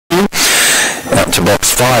to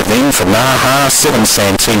box 5 then for Naha, 7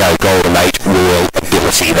 Santino Gold and 8 Royal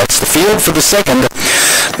Ability. That's the field for the second.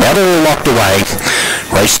 Now they're all locked away.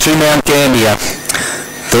 Race 2 Mt-Gambier.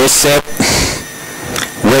 They're set,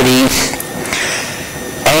 ready,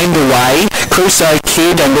 and away. Crusoe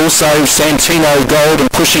Kid and also Santino Gold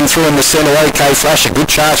and pushing through in the centre. OK Flash, a good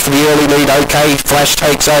charge for the early lead. OK Flash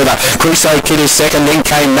takes over. Crusoe Kid is second, then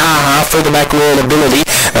came Naha, further back Royal Ability.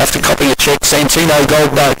 After copy a check, Santino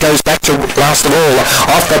Gold goes back to last of all.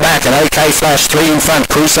 Off the back and OK Flash 3 in front.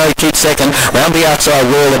 Crusoe Kid second. Round the outside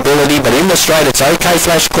Royal Ability, but in the straight it's OK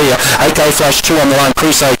Flash clear. OK Flash 2 on the line.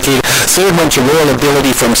 Crusoe Kid. Third went to Royal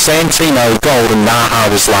Ability from Santino Gold and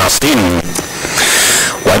Naha was last in.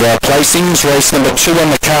 Weight our placings, race number 2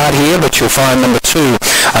 on the card here, but you'll find number 2,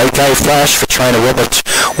 OK Flash for trainer Robert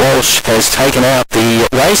Walsh, has taken out the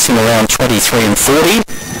race in around 23 and 40.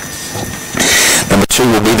 Number 2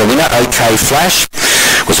 will be the winner. OK Flash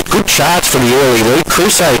was a good charge for the early lead.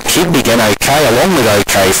 Crusoe Kid began OK along with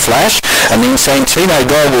OK Flash, and then Santino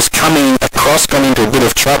Gold was coming across, got into a bit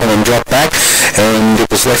of trouble and dropped back, and it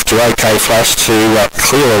was left to OK Flash to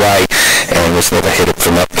clear away and was never headed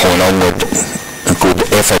from that point onward. A good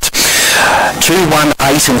effort. 2, 1,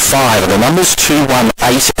 8 and 5 are the numbers. 2, 1,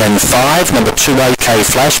 8 and 5. Number 2 OK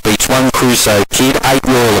Flash beats 1 Crusoe Kid, 8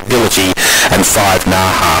 Royal Ability and 5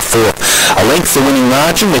 Naha fourth. A length the winning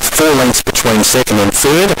margin with 4 lengths between second and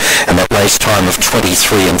third, and that race time of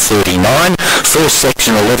 23 and 39. First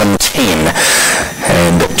section 11:10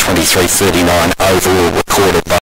 and 23:39 overall recorded by